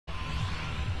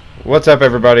What's up,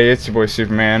 everybody? It's your boy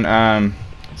Superman.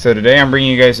 So today I'm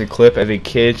bringing you guys a clip of a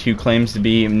kid who claims to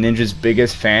be Ninja's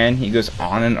biggest fan. He goes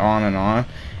on and on and on,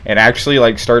 and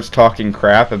actually starts talking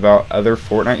crap about other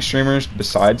Fortnite streamers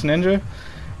besides Ninja,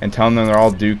 and telling them they're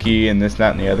all dookie and this,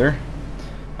 that, and the other.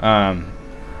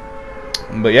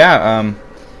 But yeah,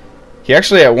 he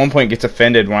actually at one point gets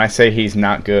offended when I say he's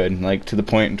not good, like to the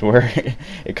point to where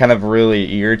it kind of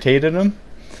really irritated him.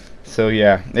 So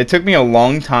yeah, it took me a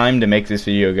long time to make this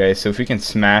video, guys. So if we can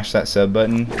smash that sub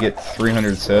button, get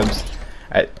 300 subs.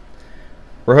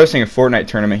 We're hosting a Fortnite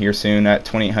tournament here soon at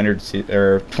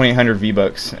 2,800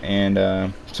 V-Bucks,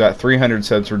 and so at 300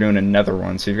 subs, we're doing another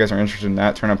one. So if you guys are interested in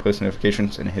that, turn on post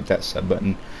notifications and hit that sub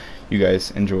button. You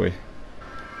guys enjoy.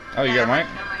 Oh, you got a mic?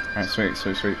 All right, sweet,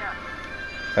 sweet, sweet.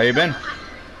 How you been?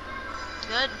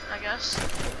 Good, I guess.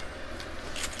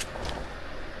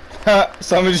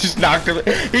 Someone just knocked him.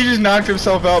 He just knocked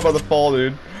himself out by the fall,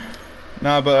 dude.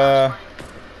 Nah, but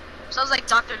Sounds like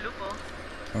Dr. Lupo.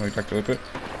 I like Dr. Lupo.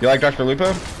 You like Dr.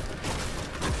 Lupo?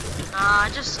 Nah, I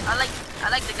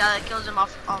like the guy that kills him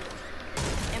off.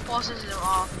 Impulses him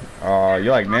off. Oh, you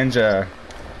like Ninja?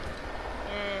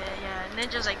 Yeah.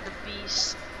 Ninja's like the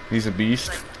beast. He's a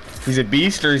beast. He's a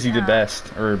beast, or is he the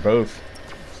best, or both?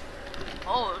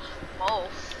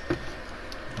 Both.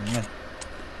 Yeah.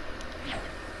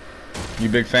 You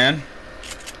big fan?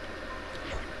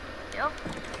 Yep.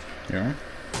 You are?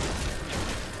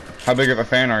 How big of a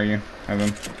fan are you of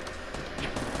him?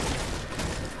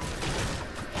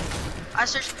 I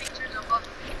searched pictures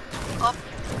up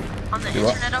on the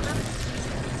internet of him.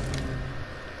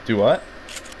 Do what?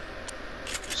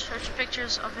 Search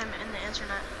pictures of him in the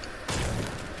internet.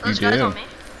 You Those guys do? on me.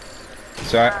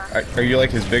 So, are you like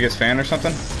his biggest fan or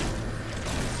something?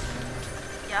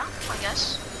 Yeah, I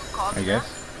guess. Call me I guess.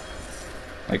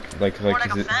 that. Like More like a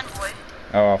is it? fanboy.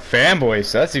 Oh, fanboy.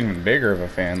 So that's even bigger of a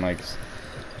fan. Like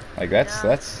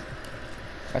that's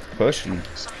pushing.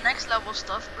 Some next level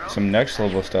stuff, bro. Some next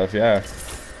level stuff, yeah.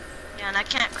 Yeah, and I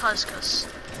can't cuss because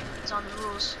it's on the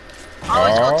rules. I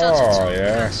always go tilted too,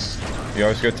 yeah. because You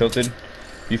always go tilted?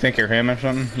 You think you're him or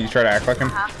something? You try to act like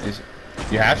him?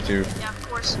 You have to. Yeah, of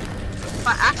course. If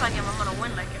I act like him, I'm gonna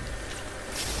win like him.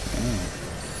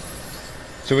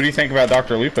 So what do you think about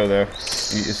Dr. Lupo, though?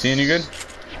 Is he any good?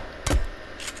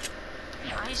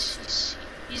 Nah, he's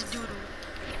doo-doo.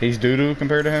 He's doo-doo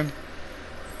compared to him?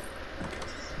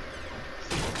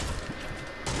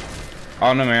 I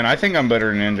don't know, man. I think I'm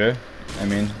better than Ninja. I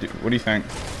mean, what do you think?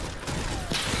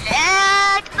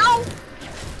 Heck no!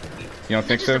 You don't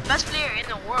think Ninja's so? the best player in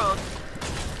the world.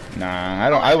 Nah,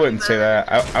 I wouldn't say that.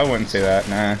 I wouldn't say that.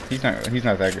 Nah, he's not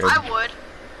that good. I would.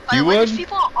 You wait, would? There's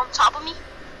people on top of me.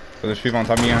 So there's people on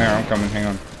top of me. Here, I'm coming. Hang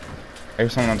on.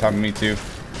 There's someone on top of me too.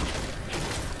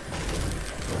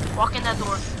 Walk in that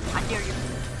door. I dare you.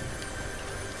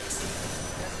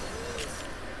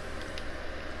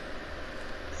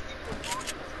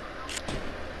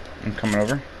 I'm coming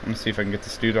over. I'm gonna see if I can get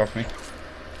this dude off me.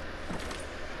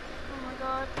 Oh my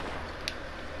god.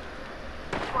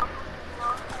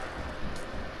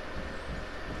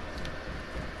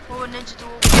 What would Ninja do?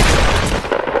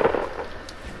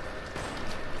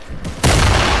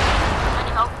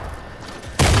 Any help?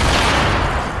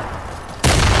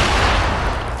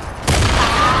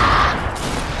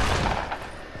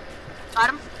 Got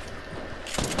him.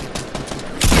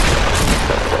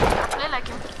 I play like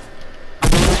him.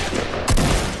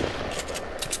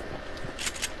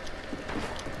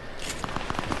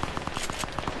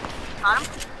 Got him.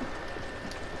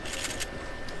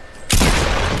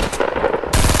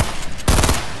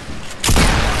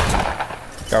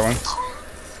 Got one.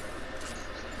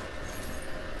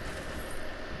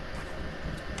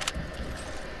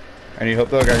 I need help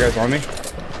though. I got guys on me.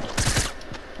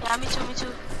 Yeah, me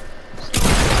too.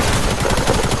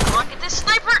 Come on, get this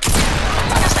sniper!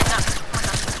 Just like that. Oh my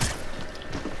gosh.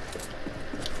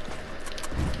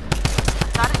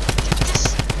 Got it. Get this.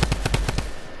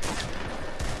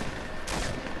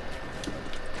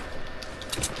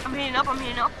 I'm heating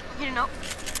up.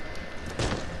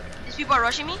 These people are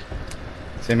rushing me.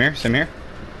 Same here. Same here.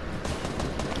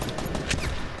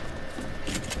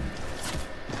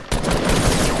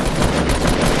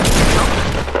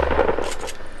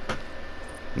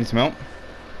 Need some help?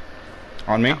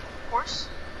 On me? Yeah, of course.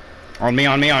 On me.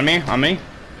 I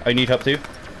need help too.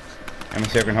 I'm gonna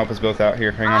see if I can help us both out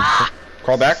here. Hang on.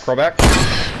 Crawl back.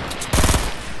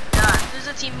 Yeah, there's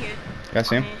a team here. Yeah,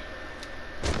 see him?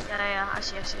 Yeah, I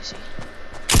see.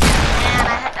 Man,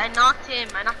 I knocked him.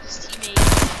 I knocked his teammate.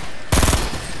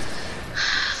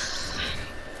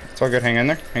 It's all good. Hang in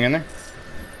there.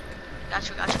 Got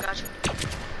you.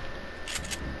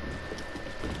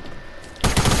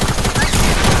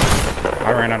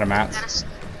 I ran out of mats.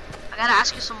 I gotta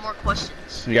ask you some more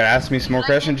questions. You gotta ask me some more like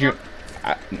questions.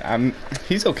 Ninja?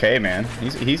 He's okay, man.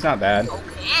 He's not bad.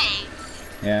 Okay.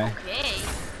 Yeah. Okay.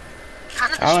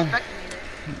 Kind of disrespecting me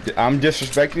there. I'm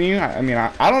disrespecting you. I mean,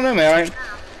 I don't know, man.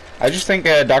 I just think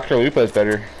Dr. Lupo is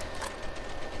better.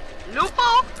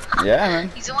 Lupo? Yeah, man.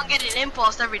 He's the one getting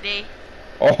impulsed every day.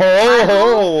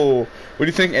 Oh, what do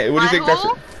you think? What do you think?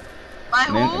 Who? By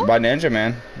who? By Ninja,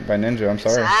 man. By Ninja. I'm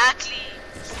sorry. Exactly.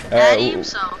 Daddy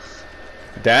himself.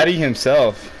 Daddy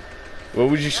himself. What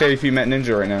would you say if you met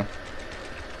Ninja right now?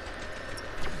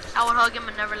 I would hug him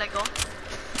and never let go.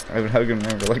 I would hug him and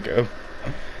never let go.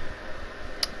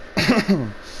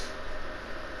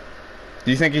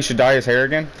 Do you think he should dye his hair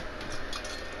again?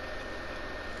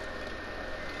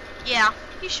 Yeah,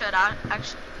 he should.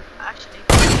 Actually.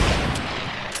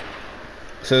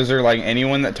 So is there like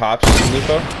anyone that tops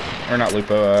Lupo? Or not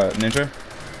Lupo, Ninja?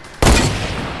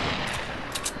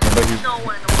 No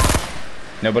one in the world.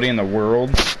 Nobody in the world?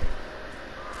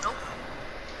 Nope.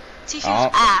 Tifu's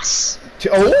ass.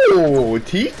 Oh,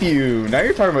 Tifu. Now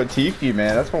you're talking about Tifu,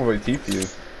 man. That's probably Tifu.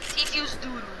 Tifu's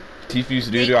doo-doo. Tifu's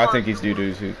doo-doo? I think he's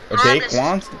doo-doo too.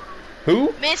 Daquan?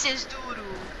 Who? Mrs. Doo-doo.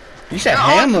 You said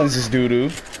Hamlin's is doo-doo.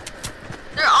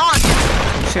 They're all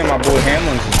doo-doo. You said my boy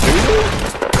Hamlin's is doo-doo?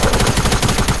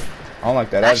 I don't like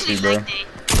that attitude, bro.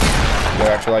 You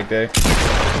actually like Day?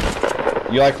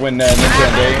 You like when Ninja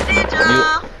and Day?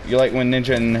 You like when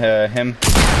Ninja and him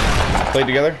played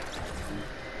together?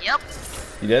 Yep.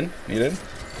 You did? You did?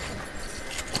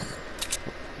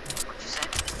 What'd you say?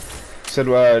 Said,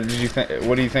 did you think?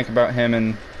 What do you think about him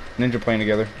and Ninja playing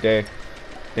together? Day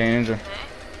and Ninja. Okay.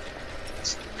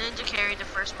 Ninja carried the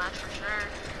first match for sure.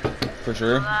 For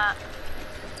sure.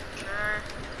 Sure.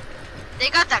 They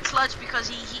got that clutch because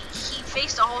he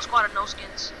faced a whole squad of no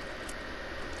skins.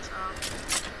 So.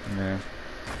 Yeah.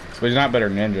 But he's not better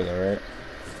than Ninja though, right?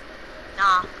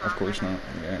 Nah. Of course not.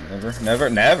 Yeah, never.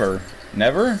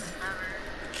 Never.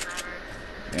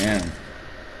 Damn.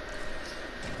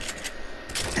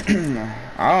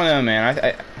 I don't know, man.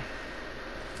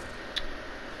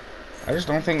 I just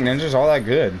don't think Ninja's all that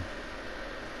good.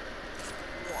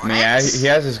 What? I mean, yeah, he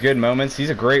has his good moments. He's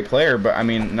a great player, but I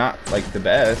mean, not like the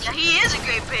best. Yeah, he is a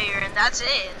great player, and that's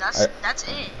it. That's it.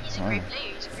 He's a great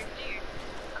player.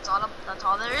 That's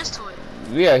all there is to it.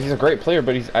 Yeah, he's a great player,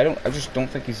 but I just don't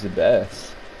think he's the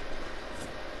best.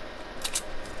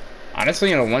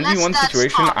 Honestly, in a 1v1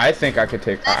 situation, tough. I think I could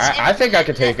take. I think I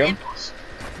could take him.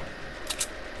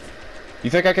 You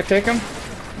think I could take him?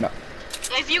 No.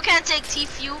 If you can't take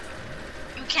Tfue, you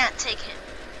can't take him.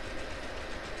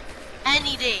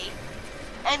 Any day.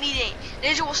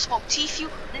 Ninja will smoke Tfue.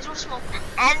 Ninja will smoke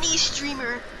any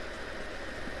streamer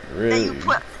Really? that you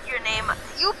put your name.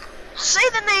 You say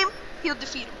the name, he'll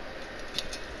defeat him.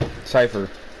 Cypher.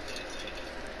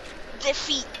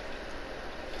 Defeat.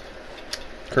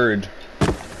 Courage.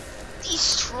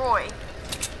 Destroy.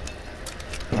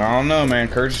 I don't know, man.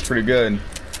 Courage is pretty good.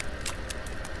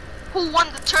 Who won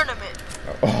the tournament?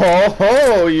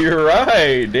 Oh, you're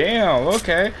right. Damn.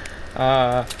 Okay.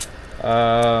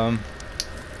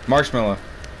 Marshmallow.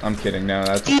 I'm kidding. No,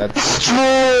 that's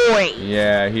Destroy.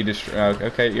 Yeah, he destroyed.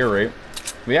 Okay, you're right.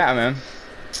 But yeah, man.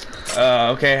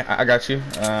 Okay, I got you.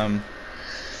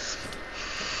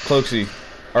 Cloaksy.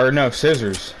 Or no,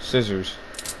 scissors.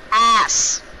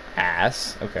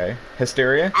 Ass. Okay.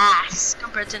 Hysteria. Ass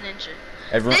compared to Ninja.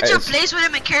 Ninja plays with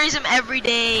him and carries him every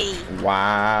day.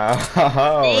 Wow.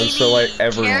 Daily. So like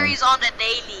everyone. Carries on the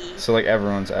daily. So like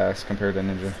everyone's ass compared to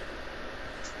Ninja.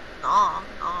 No.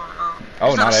 Oh, not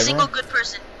a everyone? single good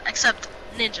person except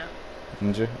Ninja.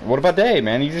 What about Day,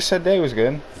 man? You just said Day was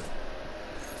good.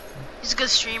 He's a good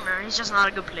streamer. He's just not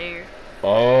a good player.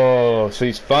 Oh, so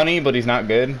he's funny, but he's not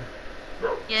good?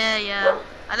 Yeah.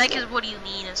 I like his what do you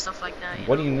mean and stuff like that.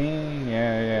 What do you mean?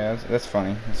 Yeah, that's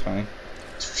funny. That's funny.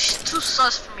 Too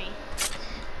sus for me.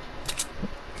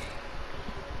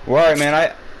 Well, alright,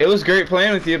 man. It was great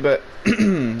playing with you, but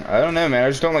I don't know, man. I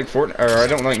just don't like I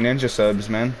don't like Ninja subs,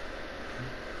 man.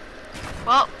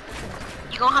 Well,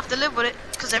 you gonna have to live with it,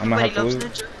 because everybody loves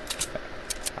Ninja.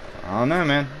 I don't know,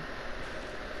 man.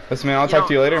 Listen, man, I'll talk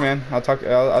to you later, man. I'll talk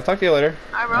to you later.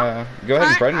 Alright, bro. Go ahead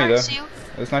and friend me, though. See you.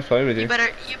 It was nice playing with you.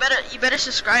 You better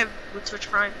subscribe with Twitch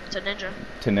Prime to Ninja.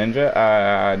 To Ninja?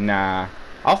 Nah.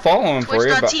 I'll follow him for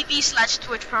you, but...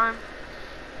 Twitch.tv/Twitch Prime.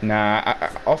 Nah,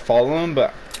 I'll follow him,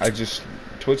 but I just...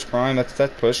 Twitch Prime, that's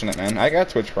pushing it, man. I got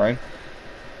Twitch Prime.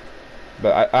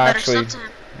 But I actually...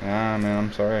 Nah, man,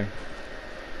 I'm sorry.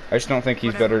 I just don't think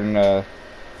he's better than,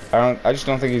 I just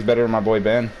don't think he's better than my boy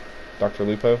Ben. Dr.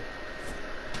 Lupo.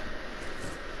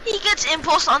 He gets gets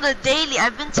impulse on the daily.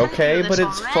 I've been telling Okay, you this but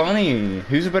it's already. funny.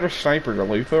 Who's a better sniper,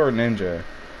 Lufa or Ninja?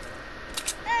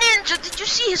 Ninja, did you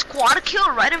see his quad kill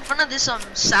right in front of this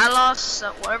Salos,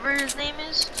 whatever his name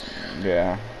is?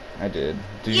 Yeah, I did.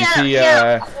 Did you Yeah, see?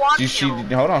 yeah, Did quad you see? kill.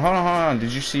 Hold on.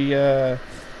 Did you see?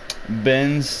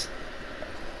 Ben's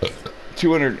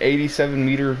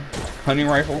 287-meter hunting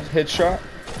rifle headshot?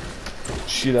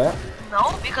 See that?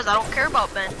 No, because I don't care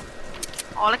about Ben.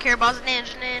 All I care about is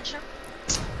Ninja.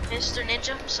 Mr.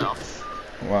 Ninja himself.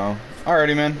 Wow.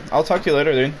 Alrighty, man. I'll talk to you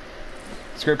later, then.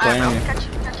 It's great playing Alright,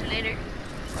 with you. catch you later.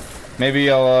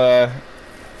 Maybe I'll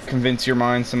convince your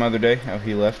mind some other day. Oh,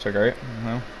 he left. Alright.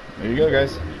 Well, there you go,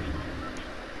 guys.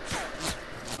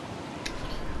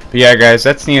 But yeah, guys,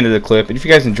 that's the end of the clip. And if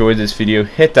you guys enjoyed this video,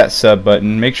 hit that sub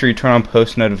button. Make sure you turn on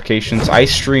post notifications. I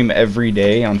stream every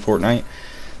day on Fortnite.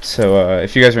 So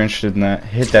if you guys are interested in that,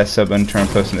 hit that sub button, turn on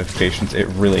post notifications. It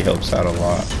really helps out a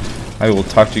lot. I will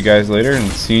talk to you guys later and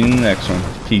see you in the next one.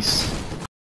 Peace.